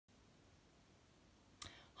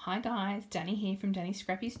Hi guys, Danny here from Danny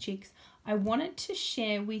Scrappy's Chicks. I wanted to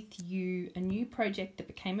share with you a new project that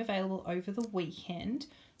became available over the weekend.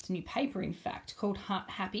 It's a new paper, in fact, called Heart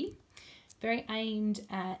Happy. Very aimed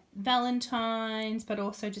at Valentine's, but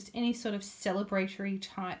also just any sort of celebratory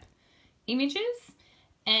type images.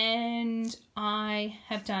 And I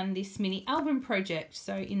have done this mini album project,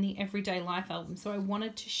 so in the Everyday Life album. So I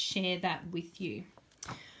wanted to share that with you.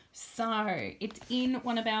 So it's in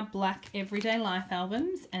one of our black Everyday Life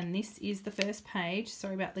albums, and this is the first page.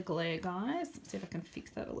 Sorry about the glare, guys. Let's see if I can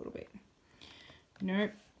fix that a little bit.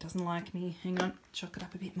 Nope, doesn't like me. Hang on, chalk it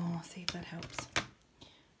up a bit more, see if that helps.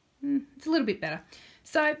 It's a little bit better.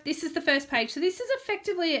 So this is the first page. So this is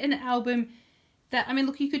effectively an album that, I mean,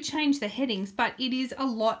 look, you could change the headings, but it is a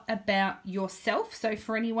lot about yourself. So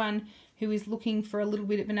for anyone who is looking for a little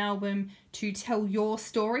bit of an album to tell your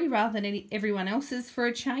story rather than everyone else's for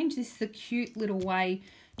a change, this is a cute little way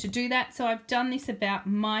to do that. So I've done this about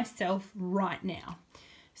myself right now.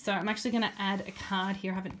 So I'm actually going to add a card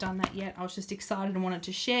here. I haven't done that yet. I was just excited and wanted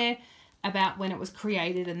to share about when it was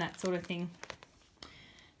created and that sort of thing.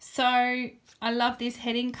 So I love this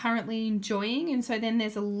heading, currently enjoying. And so then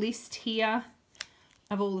there's a list here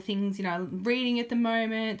of all the things, you know, I'm reading at the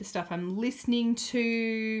moment, the stuff I'm listening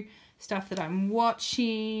to, stuff that I'm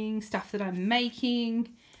watching, stuff that I'm making,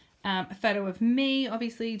 a photo of me,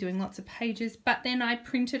 obviously, doing lots of pages. But then I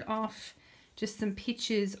printed off just some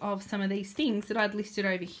pictures of some of these things that I'd listed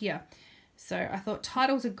over here. So I thought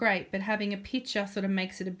titles are great, but having a picture sort of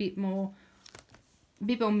makes it a bit more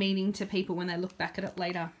meaning to people when they look back at it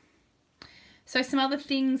later. So some other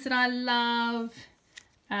things that I love,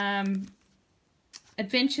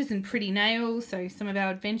 adventures and pretty nails. So some of our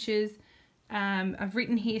adventures. I've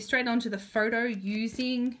written here straight onto the photo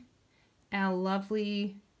using our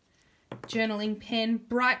lovely journaling pen.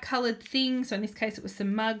 Bright coloured things. So in this case it was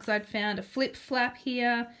some mugs I'd found. A flip flap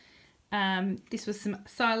here. This was some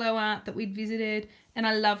silo art that we'd visited. And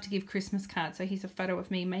I love to give Christmas cards. So here's a photo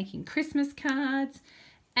of me making Christmas cards.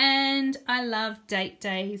 And I love date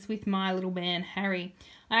days with my little man Harry.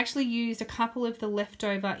 I actually used a couple of the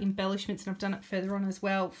leftover embellishments, and I've done it further on as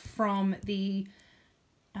well, from the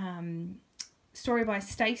Story by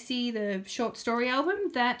Stacey, the short story album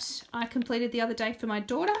that I completed the other day for my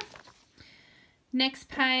daughter. Next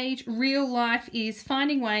page, real life is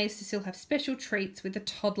finding ways to still have special treats with a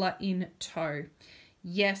toddler in tow.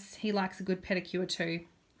 Yes, he likes a good pedicure too.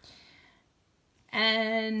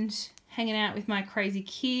 And hanging out with my crazy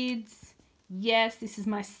kids. Yes, this is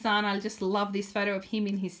my son. I just love this photo of him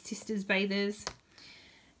in his sister's bathers.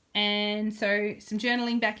 And so some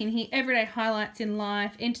journaling back in here. Everyday highlights in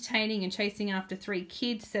life. Entertaining and chasing after 3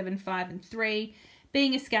 kids, 7, 5 and 3.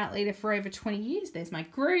 Being a scout leader for over 20 years. There's my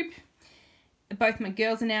group. Both my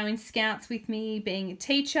girls are now in scouts with me. Being a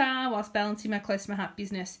teacher whilst balancing my close to my heart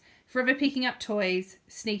business. Forever picking up toys.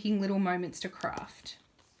 Sneaking little moments to craft.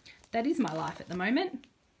 That is my life at the moment.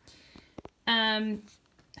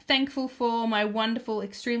 Thankful for my wonderful,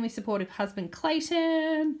 extremely supportive husband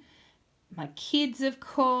Clayton. My kids, of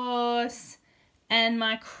course, and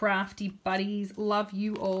my crafty buddies. Love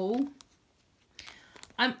you all.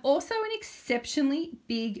 I'm also an exceptionally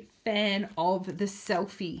big fan of the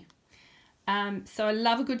selfie. So I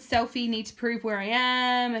love a good selfie, need to prove where I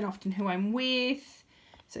am and often who I'm with.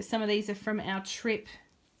 So some of these are from our trip,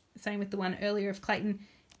 same with the one earlier of Clayton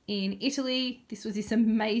in Italy. This was this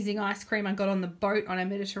amazing ice cream I got on the boat on a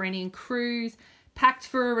Mediterranean cruise. Packed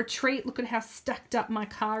for a retreat. Look at how stacked up my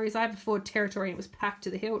car is. I have a Ford Territory and it was packed to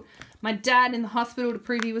the hilt. My dad in the hospital to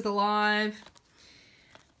prove he was alive.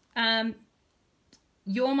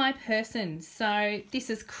 You're my person. So this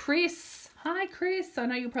is Chris. Hi, Chris. I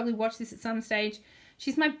know you'll probably watch this at some stage.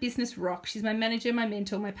 She's my business rock. She's my manager, my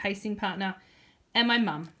mentor, my pacing partner, and my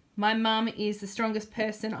mum. My mum is the strongest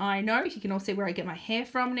person I know. You can all see where I get my hair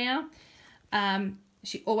from now.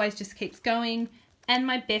 She always just keeps going. And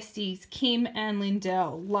my besties, Kim and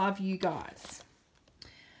Lindell. Love you guys.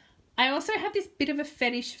 I also have this bit of a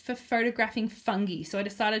fetish for photographing fungi, so I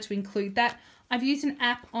decided to include that. I've used an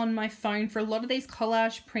app on my phone for a lot of these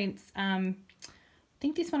collage prints. I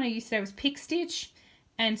think this one I used today was Pick Stitch,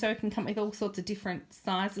 and so it can come with all sorts of different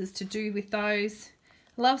sizes to do with those.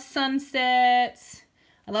 I love sunsets.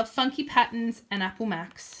 I love funky patterns and Apple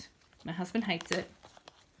Macs. My husband hates it.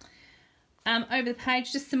 Over the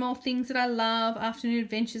page, just some more things that I love. Afternoon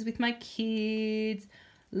adventures with my kids.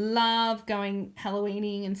 Love going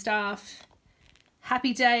Halloweening and stuff.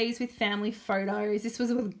 Happy days with family photos. This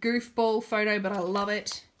was a goofball photo, but I love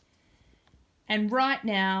it. And right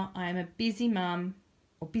now, I am a busy mum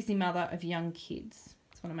or busy mother of young kids.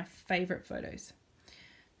 It's one of my favourite photos.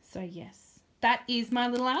 So yes, that is my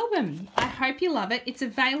little album. I hope you love it. It's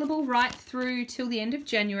available right through till the end of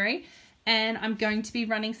January, and I'm going to be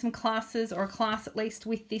running some classes, or a class at least,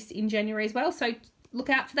 with this in January as well. So look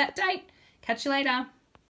out for that date. Catch you later.